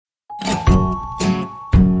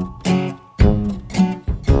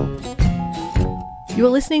You are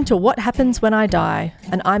listening to What Happens When I Die,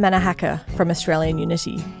 and I'm Anna Hacker from Australian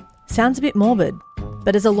Unity. Sounds a bit morbid,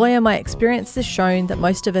 but as a lawyer, my experience has shown that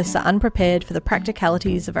most of us are unprepared for the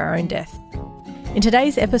practicalities of our own death. In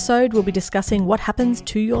today's episode, we'll be discussing what happens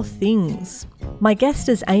to your things. My guest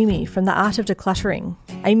is Amy from The Art of Decluttering.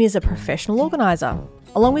 Amy is a professional organiser.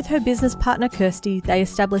 Along with her business partner Kirsty, they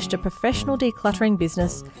established a professional decluttering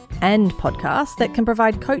business and podcast that can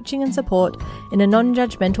provide coaching and support in a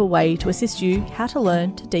non-judgmental way to assist you how to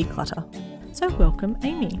learn to declutter. So welcome,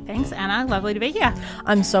 Amy. Thanks, Anna. Lovely to be here.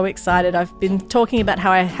 I'm so excited. I've been talking about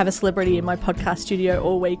how I have a celebrity in my podcast studio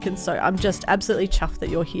all week, and so I'm just absolutely chuffed that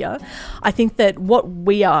you're here. I think that what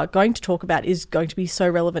we are going to talk about is going to be so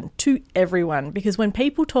relevant to everyone, because when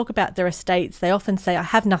people talk about their estates, they often say, I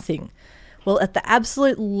have nothing. Well, at the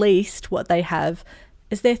absolute least, what they have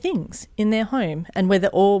is their things in their home and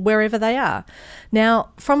wherever they are. Now,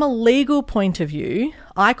 from a legal point of view,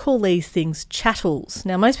 I call these things chattels.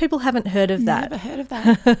 Now, most people haven't heard of that. Never heard of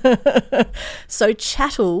that. So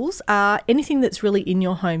chattels are anything that's really in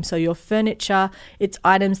your home. So your furniture, it's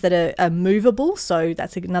items that are movable. So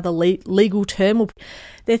that's another legal term.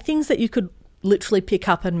 They're things that you could literally pick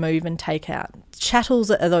up and move and take out.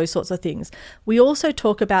 Chattels are those sorts of things. We also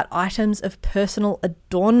talk about items of personal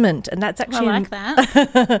adornment, and that's actually... I like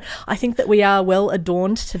that. I think that we are well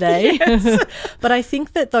adorned today. Yes. But I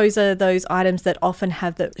think that those are those items that often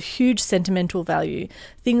have the huge sentimental value.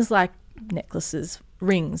 Things like necklaces,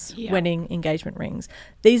 rings, wedding, engagement rings.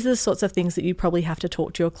 These are the sorts of things that you probably have to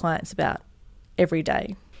talk to your clients about every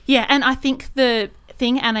day. Yeah, and I think the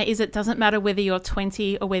thing, Anna, is it doesn't matter whether you're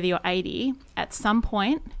 20 or whether you're 80. At some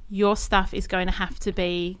point, your stuff is going to have to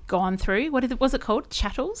be gone through. Was it called?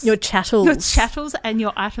 Chattels? Your chattels. Your chattels and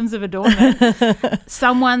your items of adornment.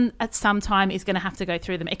 Someone at some time is going to have to go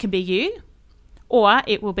through them. It can be you, or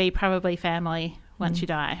it will be probably family once you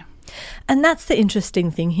die. And that's the interesting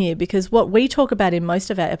thing here, because what we talk about in most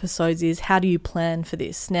of our episodes is how do you plan for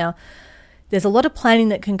this? Now, there's a lot of planning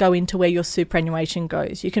that can go into where your superannuation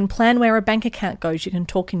goes. You can plan where a bank account goes. You can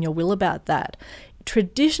talk in your will about that.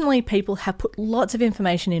 Traditionally, people have put lots of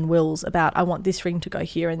information in wills about, I want this ring to go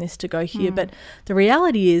here and this to go here. But the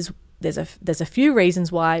reality is there's a few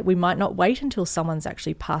reasons why we might not wait until someone's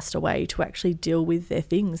actually passed away to actually deal with their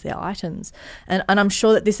things, their items. And I'm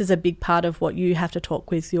sure that this is a big part of what you have to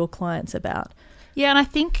talk with your clients about. Yeah, and I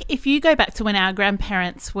think if you go back to when our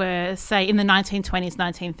grandparents were, say, in the 1920s,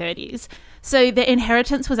 1930s, so their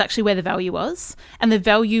inheritance was actually where the value was, and the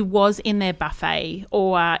value was in their buffet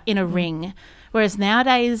or in a ring, whereas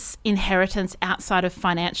nowadays inheritance outside of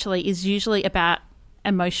financially is usually about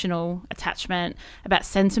emotional attachment, about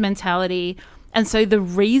sentimentality. And so the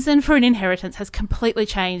reason for an inheritance has completely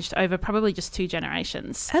changed over probably just 2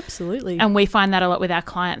 generations. Absolutely. And we find that a lot with our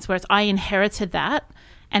clients, whereas I inherited that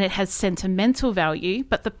and it has sentimental value,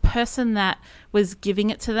 but the person that was giving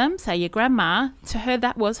it to them, say your grandma, to her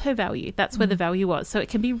that was her value. That's where the value was. So it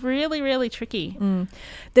can be really, really tricky.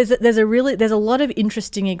 There's a lot of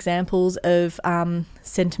interesting examples of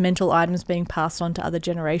sentimental items being passed on to other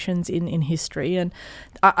generations in history. And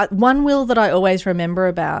one will that I always remember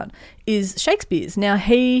about is Shakespeare's. Now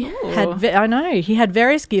he had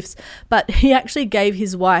various gifts, but he actually gave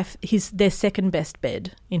his wife their second best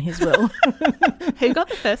bed in his will. Who got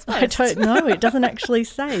the first best? I don't know. It doesn't actually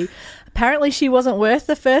say. Apparently she wasn't worth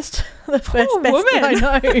the first best woman.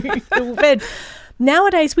 I know. Bed.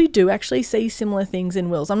 Nowadays we do actually see similar things in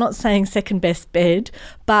wills. I'm not saying second best bed,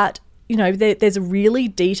 but you know, there's really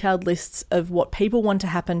detailed lists of what people want to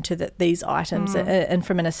happen to these items. And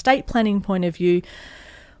from an estate planning point of view,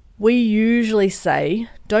 we usually say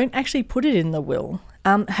don't actually put it in the will.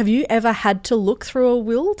 Have you ever had to look through a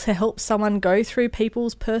will to help someone go through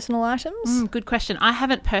people's personal items? Good question. I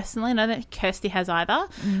haven't personally, and I don't think Kirsty has either.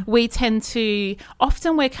 We tend to,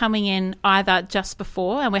 often we're coming in either just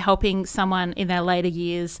before and we're helping someone in their later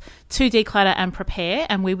years to declutter and prepare,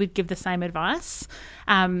 and we would give the same advice.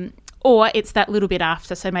 Or it's that little bit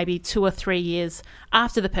after, so maybe 2 or 3 years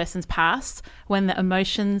after the person's passed, when the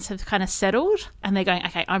emotions have kind of settled and they're going,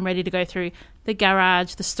 okay, I'm ready to go through the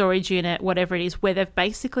garage, the storage unit, whatever it is, where they've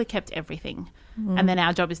basically kept everything. And then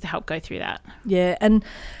our job is to help go through that. Yeah, and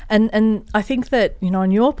I think that, you know, on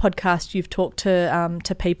your podcast you've talked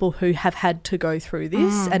to people who have had to go through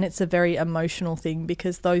this, and it's a very emotional thing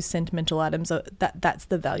because those sentimental items, that's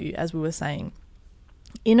the value, as we were saying.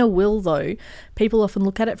 In a will, though, people often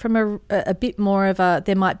look at it from a bit more of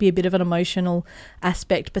there might be a bit of an emotional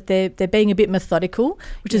aspect, but they're being a bit methodical,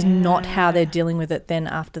 which is not how they're dealing with it then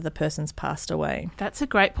after the person's passed away. That's a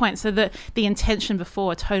great point. So the intention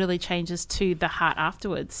before totally changes to the heart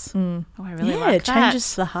afterwards. Oh, I really like that. It changes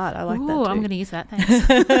to the heart. I like that too. I'm going to use that.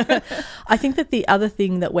 Thanks. I think that the other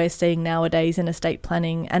thing that we're seeing nowadays in estate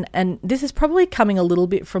planning, and this is probably coming a little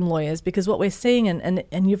bit from lawyers, because what we're seeing,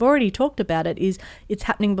 and you've already talked about it, is it's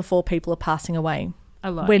happening before people are passing away.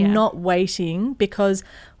 A lot. We're not waiting, because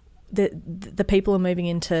the people are moving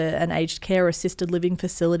into an aged care or assisted living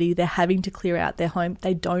facility. They're having to clear out their home.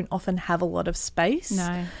 They don't often have a lot of space.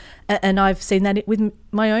 No. And I've seen that with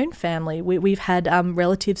my own family. We've had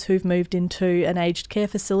relatives who've moved into an aged care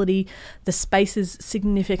facility. The space is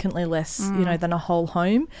significantly less, than a whole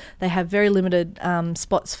home. They have very limited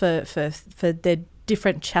spots for their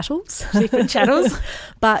different chattels.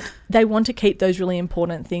 But they want to keep those really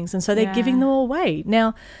important things, and so they're giving them away.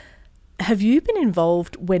 Now, have you been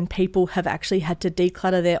involved when people have actually had to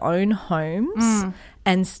declutter their own homes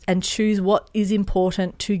and choose what is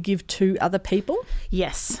important to give to other people?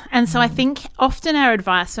 Yes. And so I think often our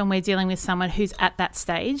advice when we're dealing with someone who's at that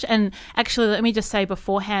stage, and actually let me just say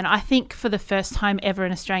beforehand, I think for the first time ever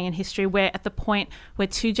in Australian history, we're at the point where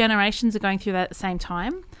 2 generations are going through that at the same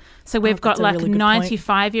time. So we've got like really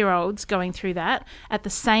 95-year-olds going through that. At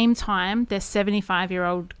the same time, their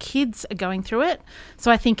 75-year-old kids are going through it.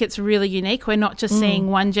 So I think it's really unique. We're not just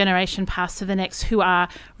seeing one generation pass to the next who are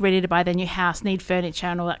ready to buy their new house, need furniture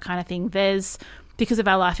and all that kind of thing. There's, because of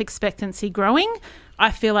our life expectancy growing,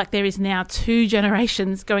 I feel like there is now 2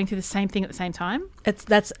 generations going through the same thing at the same time.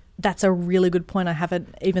 That's a really good point. I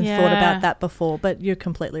haven't even thought about that before, but you're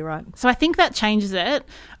completely right. So I think that changes it.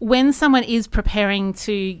 When someone is preparing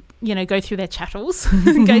to, go through their chattels,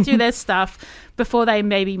 go through their stuff before they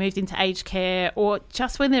maybe moved into aged care, or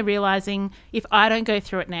just when they're realising, if I don't go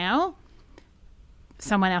through it now,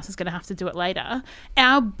 someone else is going to have to do it later.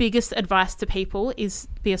 Our biggest advice to people is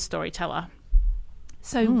be a storyteller.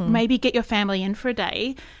 So maybe get your family in for a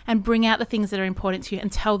day and bring out the things that are important to you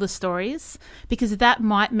and tell the stories, because that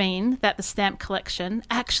might mean that the stamp collection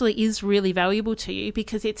actually is really valuable to you,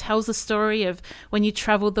 because it tells the story of when you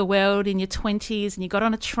travelled the world in your 20s and you got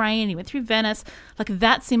on a train and you went through Venice. Like,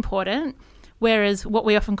 that's important. Whereas what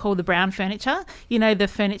we often call the brown furniture, the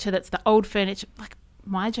furniture that's the old furniture, like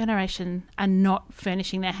my generation are not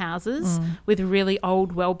furnishing their houses with really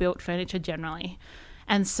old, well-built furniture generally.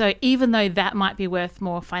 And so even though that might be worth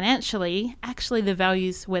more financially, actually the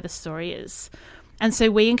value's where the story is. And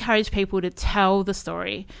so we encourage people to tell the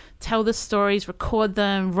stories, record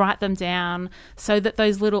them, write them down, so that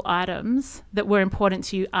those little items that were important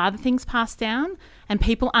to you are the things passed down, and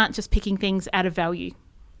people aren't just picking things out of value.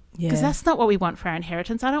 Because that's not what we want for our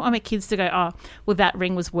inheritance. I don't want my kids to go, oh, well, that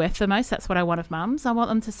ring was worth the most. That's what I want of mum's. I want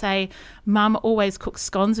them to say, Mum always cooks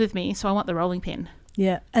scones with me, so I want the rolling pin.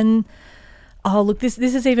 Yeah. And oh, look, this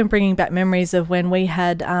is even bringing back memories of when we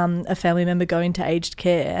had a family member go into aged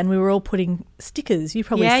care, and we were all putting stickers. You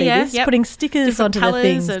probably see this. Yep. Putting stickers different onto the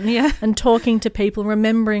things and talking to people,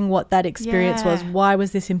 remembering what that experience was. Why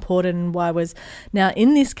was this important, and why was... Now,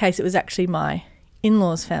 in this case, it was actually my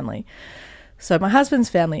in-laws' family. So my husband's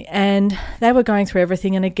family, and they were going through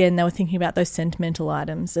everything, and again, they were thinking about those sentimental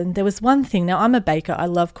items. And there was one thing. Now, I'm a baker. I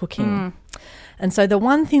love cooking. And so the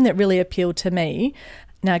one thing that really appealed to me...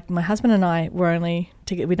 Now, my husband and I we'd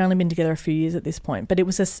only been together a few years at this point, but it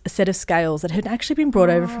was a set of scales that had actually been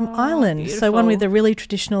brought over from Ireland. Beautiful. So one with the really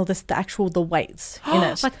traditional, the weights in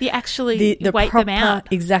it. Like the weight proper, them out.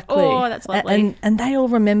 Exactly. Oh, that's lovely. And they all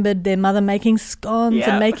remembered their mother making scones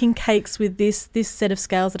and making cakes with this set of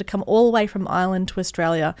scales that had come all the way from Ireland to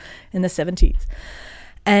Australia in the 70s.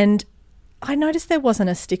 And I noticed there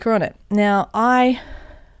wasn't a sticker on it. Now, I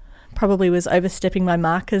probably was overstepping my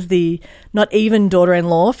mark as the not even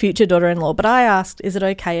future daughter-in-law, but I asked, is it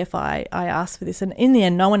okay if I asked for this? And in the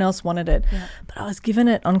end, no one else wanted it. Yeah. But I was given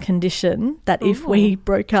it on condition that if we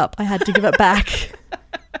broke up, I had to give it back.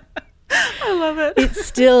 I love it. It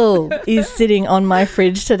still is sitting on my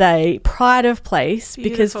fridge today, pride of place. Beautiful.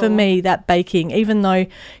 Because for me, that baking, even though,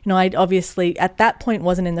 I obviously at that point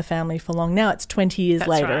wasn't in the family for long, now it's 20 years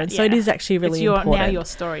later. Right, and so it is actually really important. Now your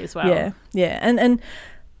story as well. Yeah, yeah. And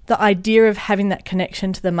the idea of having that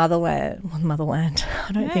connection to the motherland.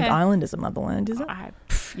 I don't think Ireland is a motherland, is it?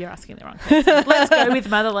 You're asking the wrong question. Let's go with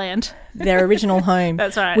motherland. Their original home.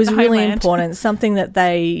 That's right. Was really important, something that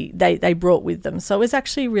they brought with them. So it was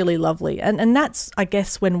actually really lovely. And that's, I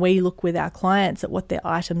guess, when we look with our clients at what their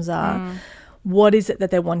items are, what is it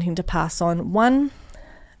that they're wanting to pass on? One,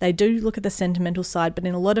 they do look at the sentimental side, but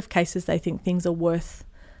in a lot of cases they think things are worth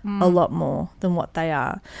a lot more than what they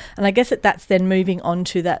are. And I guess that's then moving on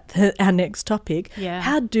to our next topic. Yeah.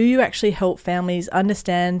 How do you actually help families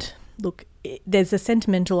understand, look, there's the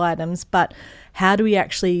sentimental items, but how do we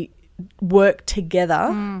actually work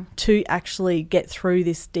together to actually get through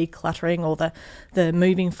this decluttering or the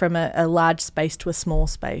moving from a large space to a small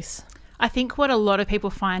space? I think what a lot of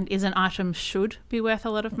people find is an item should be worth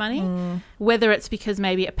a lot of money, whether it's because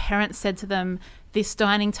maybe a parent said to them, this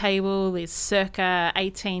dining table is circa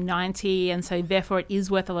 1890 and so therefore it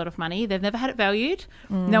is worth a lot of money. They've never had it valued.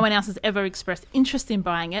 No one else has ever expressed interest in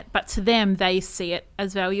buying it, but to them they see it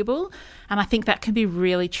as valuable. And I think that can be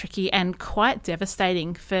really tricky and quite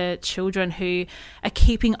devastating for children who are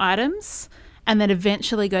keeping items and then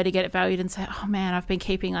eventually go to get it valued and say, oh man, I've been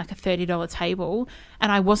keeping like a $30 table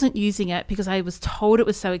and I wasn't using it because I was told it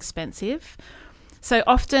was so expensive. So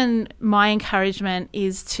often my encouragement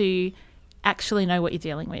is to actually know what you're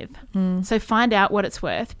dealing with. So find out what it's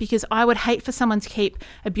worth, because I would hate for someone to keep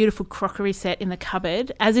a beautiful crockery set in the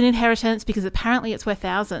cupboard as an inheritance because apparently it's worth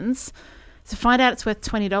thousands. So find out it's worth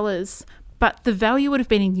 $20, but the value would have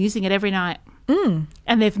been in using it every night. And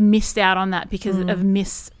they've missed out on that because of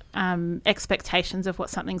expectations of what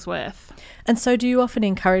something's worth. And so do you often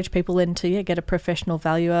encourage people then to get a professional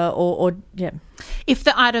valuer or if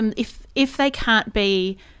the item, if they can't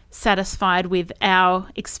be satisfied with our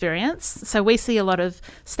experience, so we see a lot of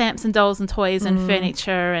stamps and dolls and toys and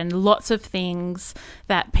furniture and lots of things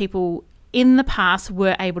that people in the past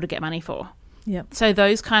were able to get money for. Yep. So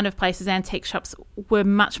those kind of places, antique shops, were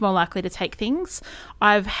much more likely to take things.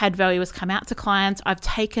 I've had valuers come out to clients. I've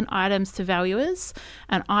taken items to valuers,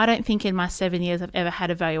 and I don't think in my 7 years I've ever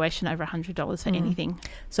had a valuation over $100 for anything.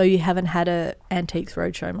 So you haven't had a Antiques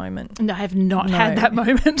Roadshow moment? No, I have not had that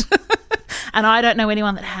moment. And I don't know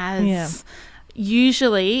anyone that has. Yeah.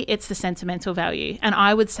 Usually it's the sentimental value. And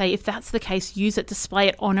I would say if that's the case, use it, display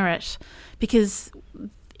it, honour it. Because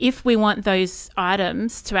if we want those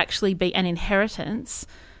items to actually be an inheritance,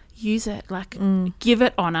 use it. Like, give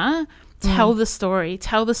it honour. Tell the story.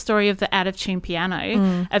 Tell the story of the out-of-tune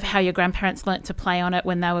piano, of how your grandparents learnt to play on it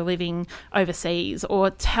when they were living overseas, or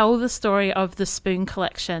tell the story of the spoon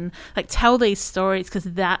collection. Like, tell these stories, because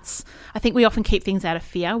I think we often keep things out of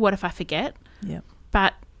fear. What if I forget? Yeah.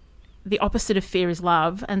 But the opposite of fear is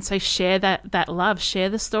love. And so share that love, share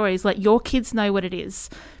the stories. Let your kids know what it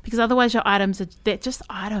is, because otherwise your items they're just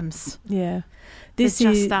items. Yeah. This is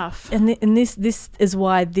just stuff. And this is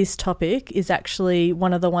why this topic is actually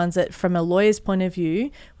one of the ones that, from a lawyer's point of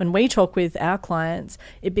view, when we talk with our clients,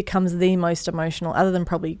 it becomes the most emotional, other than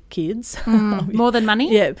probably kids. More than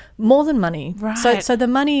money? Yeah, more than money. Right. So the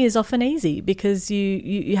money is often easy because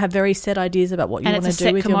you have very set ideas about what you want to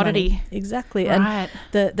do with commodity. Your money. Exactly. Right.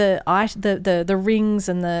 And the rings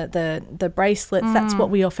and the bracelets, that's what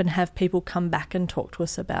we often have people come back and talk to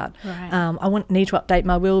us about. Right. I need to update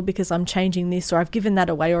my will because I'm changing this, or I've given that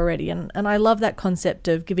away already. And I love that concept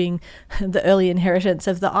of giving the early inheritance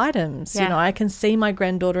of the items. Yeah. You know, I can see my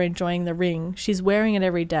granddaughter enjoying the ring. She's wearing it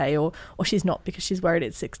every day, or she's not because she's worried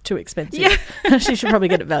it's too expensive. Yeah. She should probably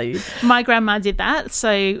get it valued. My grandma did that.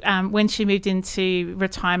 So when she moved into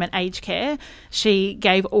retirement aged care, she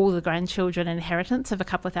gave all the grandchildren an inheritance of a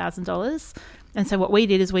couple of $1,000s. And so what we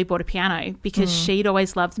did is we bought a piano because she'd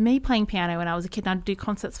always loved me playing piano when I was a kid, and I'd do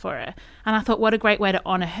concerts for her. And I thought, what a great way to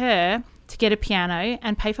honour her, to get a piano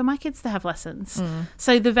and pay for my kids to have lessons.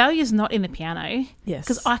 So the value is not in the piano. Yes.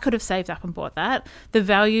 Because I could have saved up and bought that. The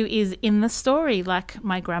value is in the story. Like,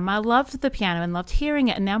 my grandma loved the piano and loved hearing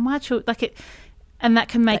it, and now my children like it, and that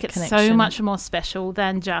can make it so much more special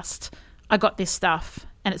than just, I got this stuff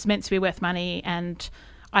and it's meant to be worth money and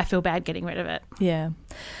I feel bad getting rid of it. Yeah.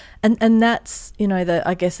 And that's, you know,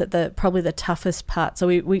 I guess that probably the toughest part. So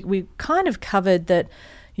we kind of covered that.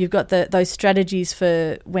 You've got those strategies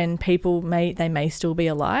for when people may still be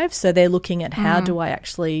alive. So they're looking at how do I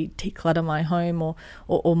actually declutter my home or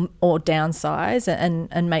downsize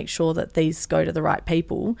and make sure that these go to the right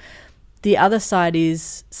people. The other side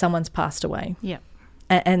is someone's passed away. Yeah.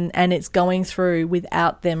 And it's going through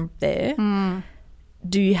without them there.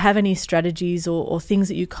 Do you have any strategies or things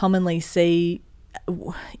that you commonly see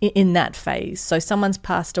in that phase? So someone's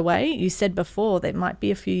passed away. You said before there might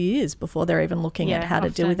be a few years before they're even looking at how to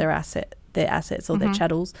deal with their assets or their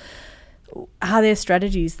chattels. Are there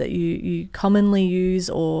strategies that you commonly use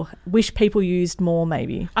or wish people used more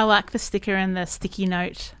maybe? I like the sticker and the sticky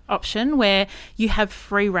note option, where you have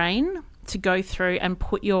free reign to go through and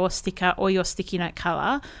put your sticker or your sticky note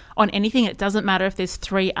colour on anything. It doesn't matter if there's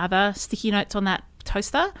 3 other sticky notes on that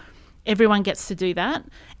toaster. Everyone gets to do that,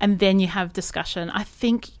 and then you have discussion. I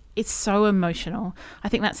think it's so emotional. I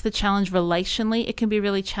think that's the challenge relationally. It can be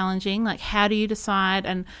really challenging. Like, how do you decide?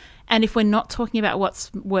 And if we're not talking about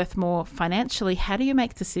what's worth more financially, how do you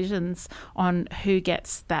make decisions on who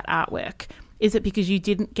gets that artwork? Is it because you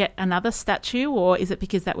didn't get another statue, or is it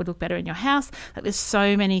because that would look better in your house? Like, there's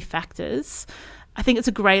so many factors. I think it's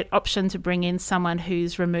a great option to bring in someone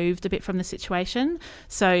who's removed a bit from the situation.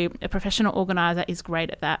 So a professional organiser is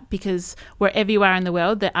great at that, because wherever you are in the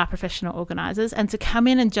world, there are professional organisers, and to come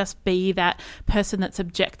in and just be that person that's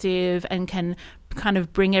objective and can kind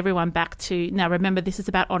of bring everyone back to, now remember, this is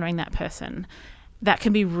about honouring that person. That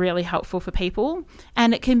can be really helpful for people.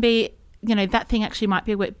 And it can be, you know, that thing actually might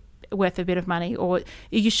be worth a bit of money, or are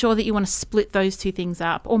you sure that you want to split those two things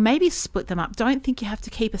up, or maybe split them up? Don't think you have to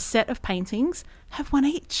keep a set of paintings, have one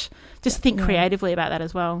each. Just think creatively about that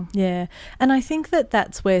as well. Yeah. And I think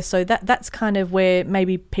that's where, so that's kind of where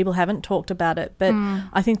maybe people haven't talked about it, but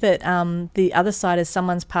I think that the other side is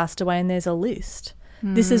someone's passed away and there's a list.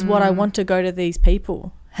 This is what I want to go to these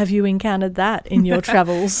people. Have you encountered that in your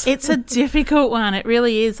travels? It's a difficult one. It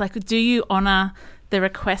really is. Like, do you honour the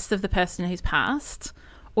request of the person who's passed?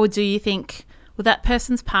 Or do you think, well, that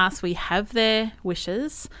person's passed, we have their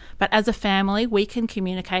wishes, but as a family, we can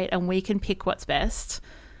communicate and we can pick what's best?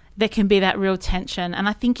 There can be that real tension. And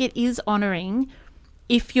I think it is honouring,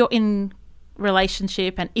 if you're in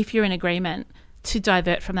relationship and if you're in agreement, to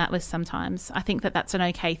divert from that list sometimes. I think that that's an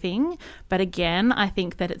okay thing. But again, I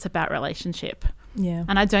think that it's about relationship. Yeah.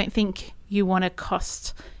 And I don't think you want to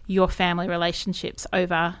cost your family relationships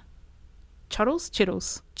over chattels.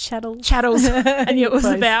 And it was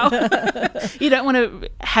about you don't want to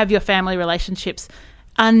have your family relationships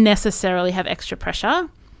unnecessarily have extra pressure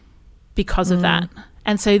because of that.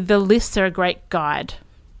 And so the lists are a great guide.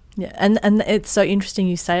 Yeah, and it's so interesting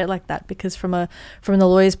you say it like that, because from the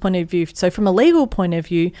lawyer's point of view, so from a legal point of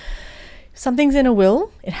view, something's in a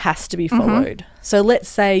will, it has to be followed. So let's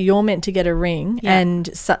say you're meant to get a ring, and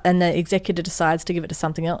the executor decides to give it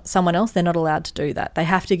to someone else. They're not allowed to do that. They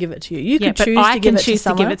have to give it to you. You could choose to give it to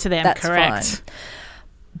someone. Give it to them. That's correct. Fine.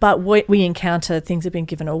 But we encounter things have been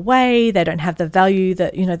given away. They don't have the value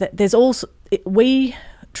that, you know, that there's also, we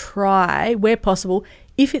try where possible,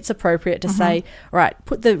 if it's appropriate, to say, all right,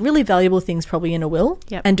 put the really valuable things probably in a will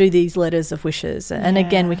and do these letters of wishes. And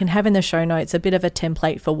again, we can have in the show notes a bit of a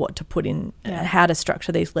template for what to put in, how to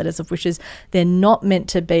structure these letters of wishes. They're not meant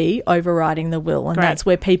to be overriding the will, and that's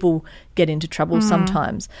where people get into trouble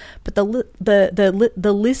sometimes. But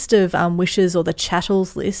the list of wishes, or the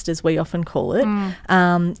chattels list, as we often call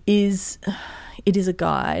it, is a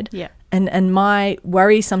guide. Yeah. And my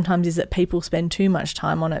worry sometimes is that people spend too much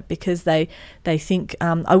time on it because they think,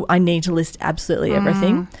 I need to list absolutely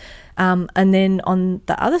everything. And then on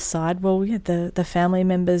the other side, the family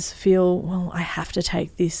members feel, well, I have to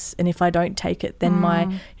take this, and if I don't take it,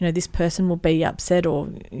 then this person will be upset, or,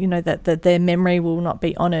 that their memory will not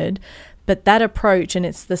be honoured. But that approach, and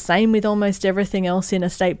it's the same with almost everything else in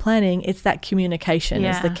estate planning, it's that communication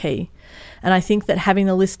is the key. And I think that having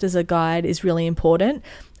the list as a guide is really important.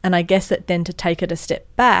 And I guess that then to take it a step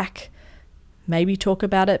back, maybe talk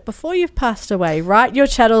about it before you've passed away. Write your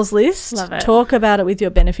chattels list, talk about it with your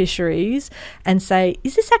beneficiaries, and say,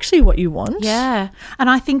 is this actually what you want? Yeah. And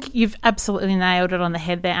I think you've absolutely nailed it on the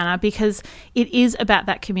head there, Anna, because it is about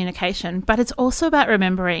that communication, but it's also about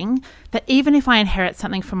remembering that even if I inherit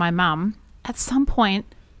something from my mum, at some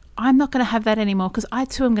point I'm not going to have that anymore, because I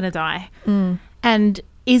too am going to die. And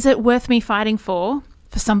is it worth me fighting for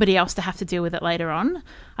somebody else to have to deal with it later on?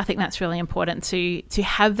 I think that's really important to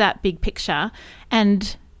have that big picture.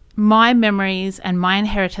 And my memories and my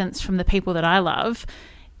inheritance from the people that I love,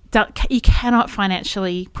 you cannot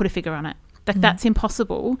financially put a figure on it. That's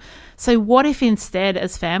impossible. So what if instead,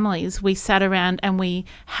 as families, we sat around and we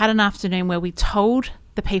had an afternoon where we told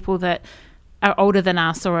the people that are older than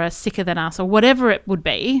us or are sicker than us or whatever it would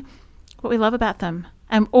be, what we love about them,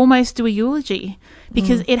 and almost do a eulogy,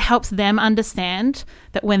 because it helps them understand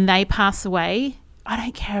that when they pass away, I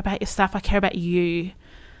don't care about your stuff, I care about you.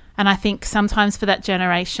 And I think sometimes for that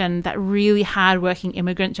generation, that really hardworking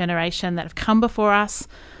immigrant generation that have come before us,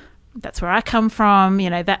 that's where I come from,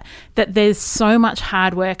 that there's so much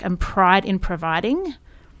hard work and pride in providing,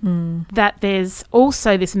 that there's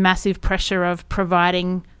also this massive pressure of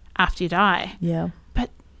providing after you die. Yeah. But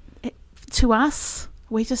to us,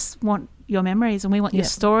 we just want your memories, and we want your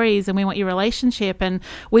stories, and we want your relationship, and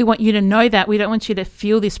we want you to know that. We don't want you to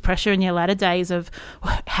feel this pressure in your latter days of,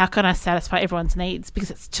 how can I satisfy everyone's needs? Because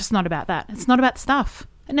it's just not about that. It's not about stuff.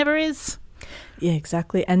 It never is. Yeah,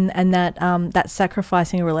 exactly. And that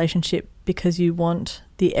sacrificing a relationship because you want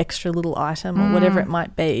the extra little item or whatever it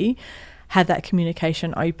might be have that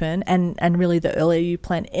communication open, and really the earlier you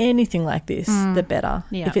plan anything like this, the better.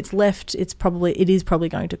 Yeah. If it's left, it is probably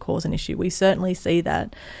going to cause an issue. We certainly see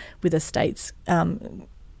that with estates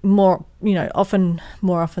more often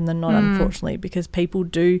than not, unfortunately, because people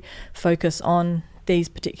do focus on these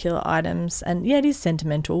particular items, and it is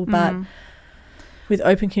sentimental, but with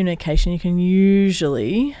open communication you can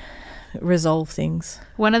usually resolve things.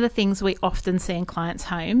 One of the things we often see in clients'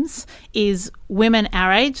 homes is women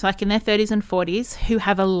our age, like in their 30s and 40s, who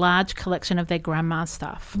have a large collection of their grandma's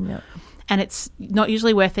stuff. Yep. And it's not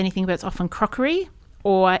usually worth anything, but it's often crockery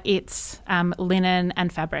or it's linen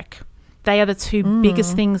and fabric. They are the two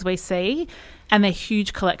biggest things we see, and they're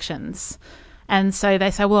huge collections. And so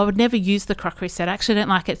they say, well, I would never use the crockery set. I actually don't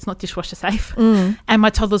like it. It's not dishwasher safe. And my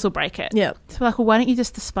toddlers will break it. Yep. So we're like, well, why don't you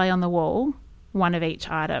just display on the wall one of each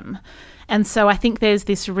item? And so I think there's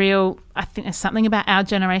there's something about our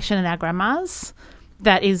generation and our grandmas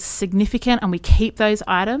that is significant, and we keep those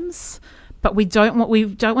items, but we don't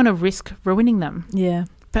want to risk ruining them. Yeah.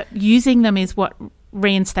 But using them is what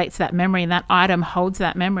reinstates that memory, and that item holds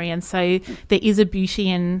that memory. And so there is a beauty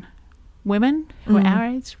in women who are our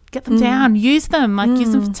age. Get them down, use them,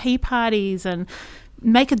 use them for tea parties, and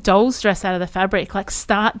make a doll's dress out of the fabric. Like,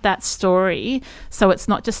 start that story so it's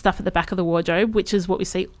not just stuff at the back of the wardrobe, which is what we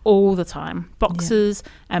see all the time. Boxes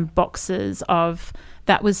and boxes of,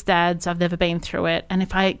 that was Dad's, I've never been through it. And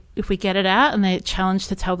if we get it out and they're challenged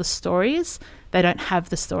to tell the stories, they don't have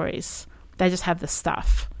the stories. They just have the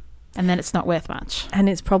stuff. And then it's not worth much. And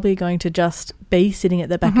it's probably going to just be sitting at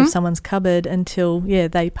the back of someone's cupboard until,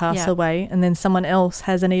 they pass away. And then someone else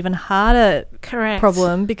has an even harder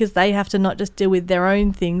problem, because they have to not just deal with their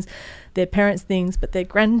own things, their parents' things, but their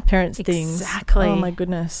grandparents' things. Exactly. Oh, my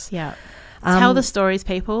goodness. Yeah. Tell the stories,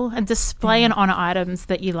 people, and display and honour items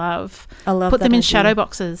that you love. I love Put that them in idea. shadow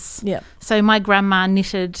boxes. Yeah. So my grandma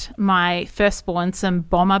knitted my firstborn some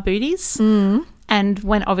bomber booties. And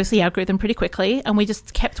when obviously outgrew them pretty quickly, and we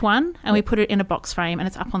just kept one and we put it in a box frame and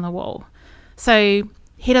it's up on the wall. So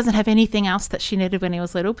he doesn't have anything else that she knitted when he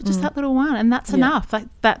was little, but just that little one, and that's enough. Like,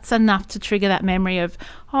 that's enough to trigger that memory of,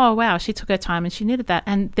 oh wow, she took her time and she knitted that,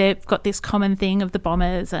 and they've got this common thing of the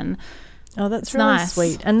bombers, and oh, that's it's really nice.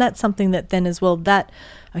 sweet. And that's something that then as well,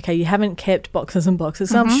 you haven't kept boxes and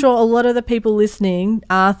boxes. So I'm sure a lot of the people listening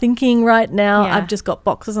are thinking right now, I've just got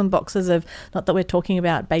boxes and boxes of, not that we're talking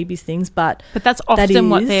about babies things, but that's often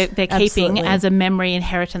what they're keeping absolutely. as a memory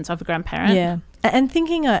inheritance of a grandparent. Yeah. And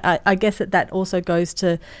thinking, I guess that also goes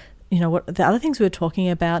to, what the other things we were talking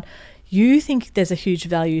about. You think there's a huge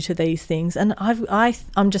value to these things, and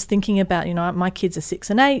I'm just thinking about, my kids are 6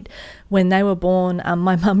 and 8. When they were born,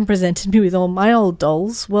 my mum presented me with all my old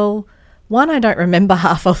dolls. Well, one, I don't remember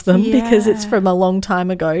half of them because it's from a long time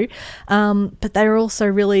ago, but they were also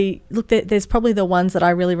really, there's probably the ones that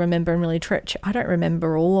I really remember and really treasure. I don't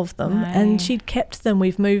remember all of them. No. And she'd kept them.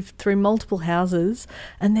 We've moved through multiple houses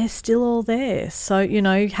and they're still all there. So,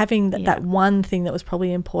 having that one thing that was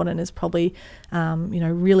probably important is probably,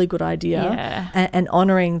 really good idea, and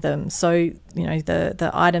honouring them. So,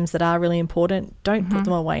 the items that are really important, don't put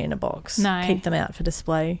them away in a box. No. Keep them out for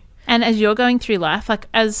display. And as you're going through life, like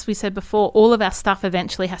as we said before, all of our stuff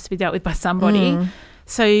eventually has to be dealt with by somebody.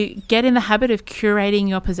 So get in the habit of curating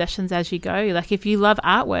your possessions as you go. Like, if you love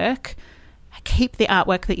artwork, keep the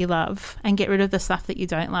artwork that you love and get rid of the stuff that you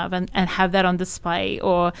don't love, and have that on display.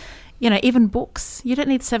 Or, even books. You don't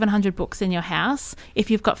need 700 books in your house.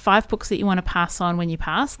 If you've got 5 books that you want to pass on when you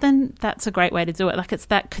pass, then that's a great way to do it. Like, it's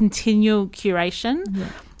that continual curation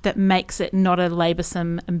that makes it not a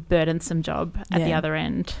laboursome and burdensome job at the other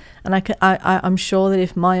end. And I'm sure that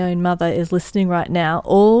if my own mother is listening right now,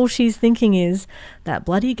 all she's thinking is that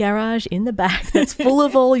bloody garage in the back that's full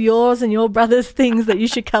of all yours and your brother's things that you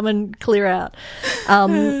should come and clear out.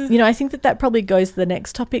 I think that probably goes to the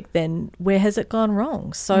next topic then. Where has it gone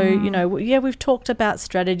wrong? So, we've talked about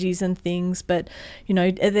strategies and things, but,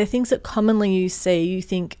 are there things that commonly you see, you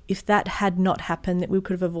think if that had not happened, that we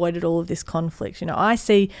could have avoided all of this conflict? I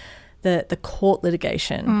see the court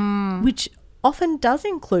litigation, which often does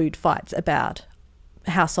include fights about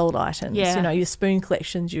household items, your spoon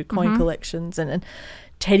collections, your coin collections, and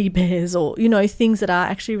teddy bears, or, things that are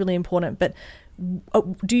actually really important. But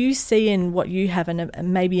do you see in what you have, and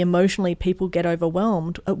maybe emotionally people get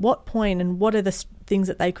overwhelmed, at what point, and what are the things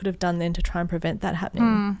that they could have done then to try and prevent that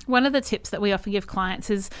happening? One of the tips that we often give clients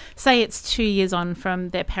is, say it's 2 years on from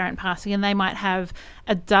their parent passing and they might have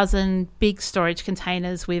a dozen big storage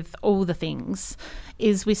containers with all the things,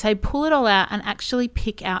 is we say pull it all out and actually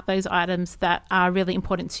pick out those items that are really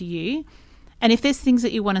important to you. And if there's things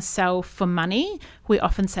that you want to sell for money, we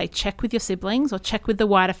often say check with your siblings or check with the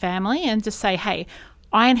wider family and just say, hey,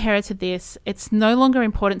 I inherited this. It's no longer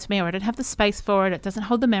important to me, or I don't have the space for it. It doesn't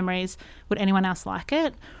hold the memories. Would anyone else like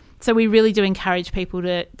it? So we really do encourage people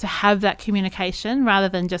to have that communication rather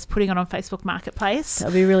than just putting it on Facebook Marketplace.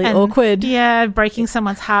 That'd be really awkward. Yeah, breaking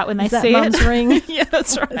someone's heart when they see it. Mum's ring? Yeah,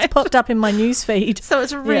 that's right. It's popped up in my news feed. So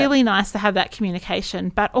it's really nice to have that communication,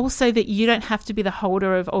 but also that you don't have to be the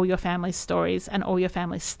holder of all your family's stories and all your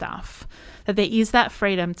family's stuff. That there is that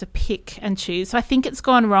freedom to pick and choose. So I think it's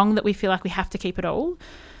gone wrong that we feel like we have to keep it all.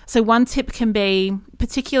 So one tip can be,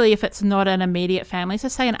 particularly if it's not an immediate family, so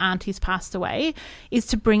say an auntie's passed away, is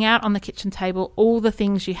to bring out on the kitchen table all the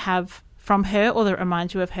things you have from her or that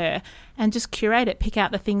remind you of her, and just curate it. Pick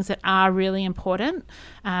out the things that are really important.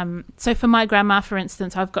 So for my grandma, for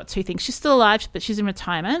instance, I've got 2 things. She's still alive, but she's in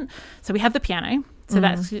retirement. So we have the piano. So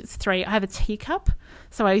that's 3. I have a teacup.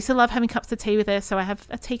 So I used to love having cups of tea with her. So I have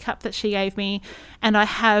a teacup that she gave me, and I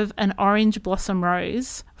have an orange blossom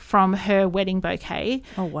rose from her wedding bouquet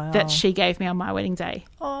that she gave me on my wedding day.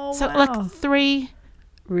 Oh, so wow. like 3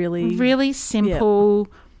 really simple,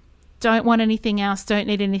 don't want anything else, don't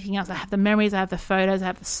need anything else. I have the memories, I have the photos, I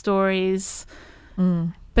have the stories.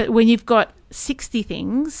 But when you've got 60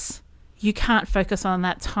 things, you can't focus on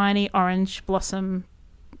that tiny orange blossom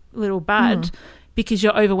little bud because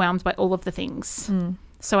you're overwhelmed by all of the things.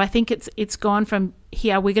 So I think it's gone from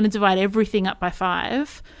here, we're going to divide everything up by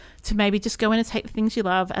 5, to maybe just go in and take the things you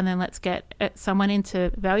love, and then let's get someone in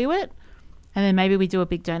to value it, and then maybe we do a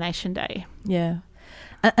big donation day. Yeah.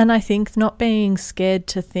 And I think not being scared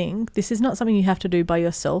to think, this is not something you have to do by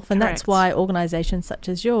yourself. And that's why organisations such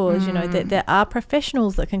as yours, you know, there are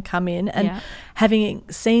professionals that can come in. And having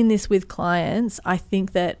seen this with clients, I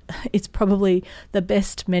think that it's probably the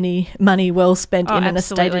best money well spent in an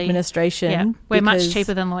estate administration. Yeah. We're much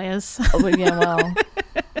cheaper than lawyers. Well,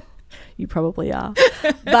 you probably are.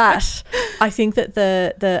 But I think that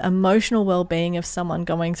the emotional well-being of someone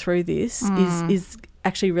going through this is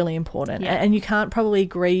actually really important. And you can't probably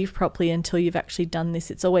grieve properly until you've actually done this.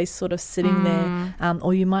 It's always sort of sitting there,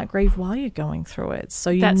 or you might grieve while you're going through it. So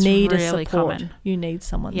you need really a support. Common. You need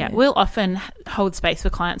someone there. We'll often hold space for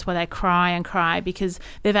clients where they cry and cry because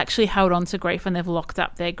they've actually held on to grief and they've locked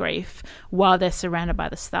up their grief while they're surrounded by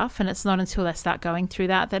the stuff. And it's not until they start going through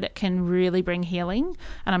that it can really bring healing.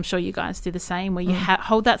 And I'm sure you guys do the same, where you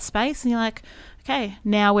hold that space and you're like, okay,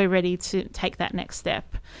 now we're ready to take that next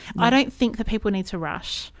step. I don't think that people need to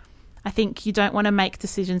rush. I think you don't want to make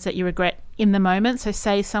decisions that you regret in the moment. So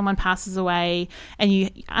say someone passes away and you,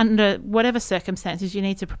 under whatever circumstances, you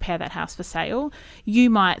need to prepare that house for sale. You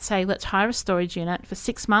might say, let's hire a storage unit for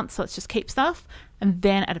 6 months. Let's just keep stuff. And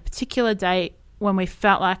then at a particular date when we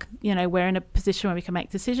felt like, you know, we're in a position where we can make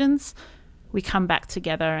decisions, we come back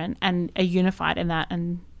together and are unified in that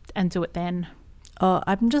and do it then. Oh,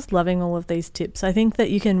 I'm just loving all of these tips. I think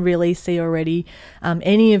that you can really see already,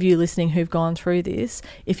 any of you listening who've gone through this,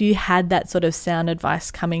 if you had that sort of sound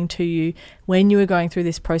advice coming to you when you were going through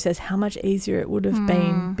this process, how much easier it would have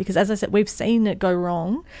been. Because as I said, we've seen it go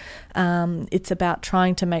wrong. It's about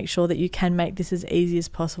trying to make sure that you can make this as easy as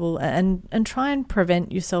possible and try and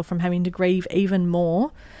prevent yourself from having to grieve even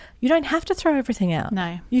more. You don't have to throw everything out.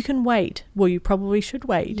 No. You can wait. Well, you probably should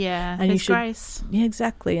wait. Yeah, and there's grace. Yeah,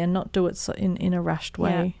 exactly, and not do it in a rushed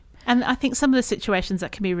way. Yeah. And I think some of the situations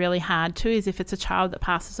that can be really hard too is if it's a child that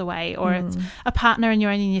passes away, or it's a partner and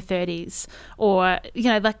you're only in your 30s, or, you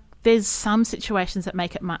know, like there's some situations that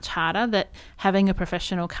make it much harder, that having a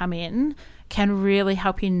professional come in can really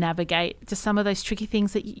help you navigate to some of those tricky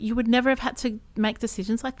things that you would never have had to make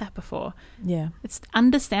decisions like that before. Yeah. It's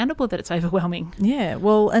understandable that it's overwhelming. Yeah,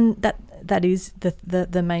 well, and that is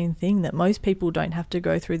the main thing, that most people don't have to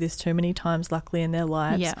go through this too many times, luckily, in their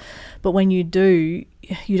lives. Yeah. But when you do,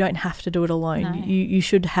 you don't have to do it alone. No. You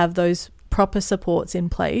should have those proper supports in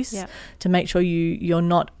place to make sure you're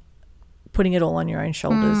not putting it all on your own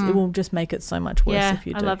shoulders. It will just make it so much worse if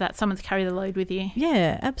you do. I love that. Someone to carry the load with you.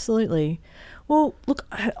 Yeah, absolutely. Well, look,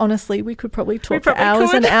 honestly, we could probably talk for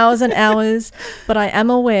hours and hours and hours, but I am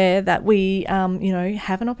aware that we,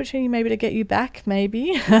 have an opportunity maybe to get you back,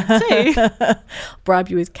 maybe. Bribe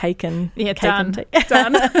you with cake and done. tea.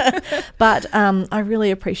 Done. But I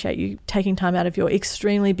really appreciate you taking time out of your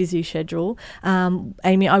extremely busy schedule.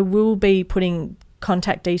 Amy, I will be putting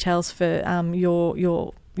contact details for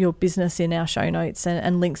your your business in our show notes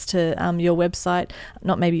and links to your website,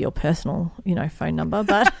 not maybe your personal, phone number,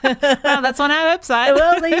 but well, that's on our website.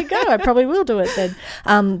 Well, there you go. I probably will do it then.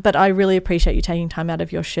 But I really appreciate you taking time out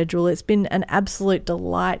of your schedule. It's been an absolute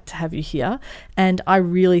delight to have you here. And I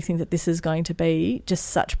really think that this is going to be just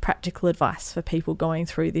such practical advice for people going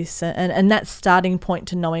through this and that starting point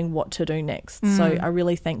to knowing what to do next. So I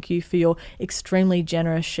really thank you for your extremely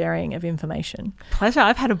generous sharing of information. Pleasure.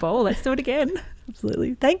 I've had a ball. Let's do it again.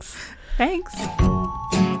 Absolutely. Thanks. Thanks.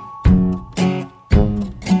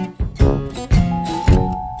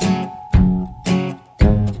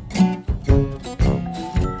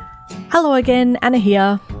 Hello again, Anna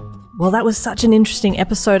here. Well, that was such an interesting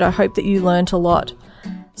episode. I hope that you learnt a lot.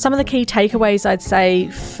 Some of the key takeaways I'd say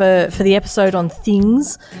for the episode on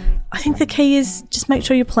things, I think the key is just make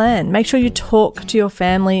sure you plan. Make sure you talk to your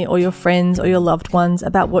family or your friends or your loved ones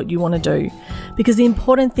about what you want to do. Because the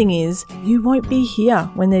important thing is you won't be here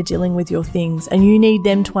when they're dealing with your things, and you need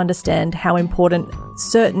them to understand how important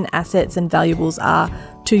certain assets and valuables are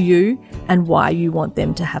to you and why you want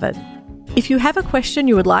them to have it. If you have a question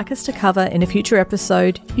you would like us to cover in a future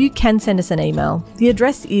episode, you can send us an email. The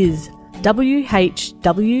address is WHWID,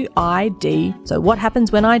 so what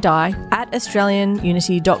happens when I die,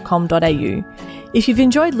 @australianunity.com.au. If you've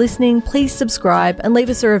enjoyed listening, please subscribe and leave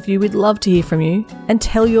us a review. We'd love to hear from you, and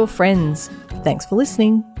tell your friends. Thanks for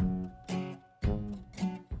listening.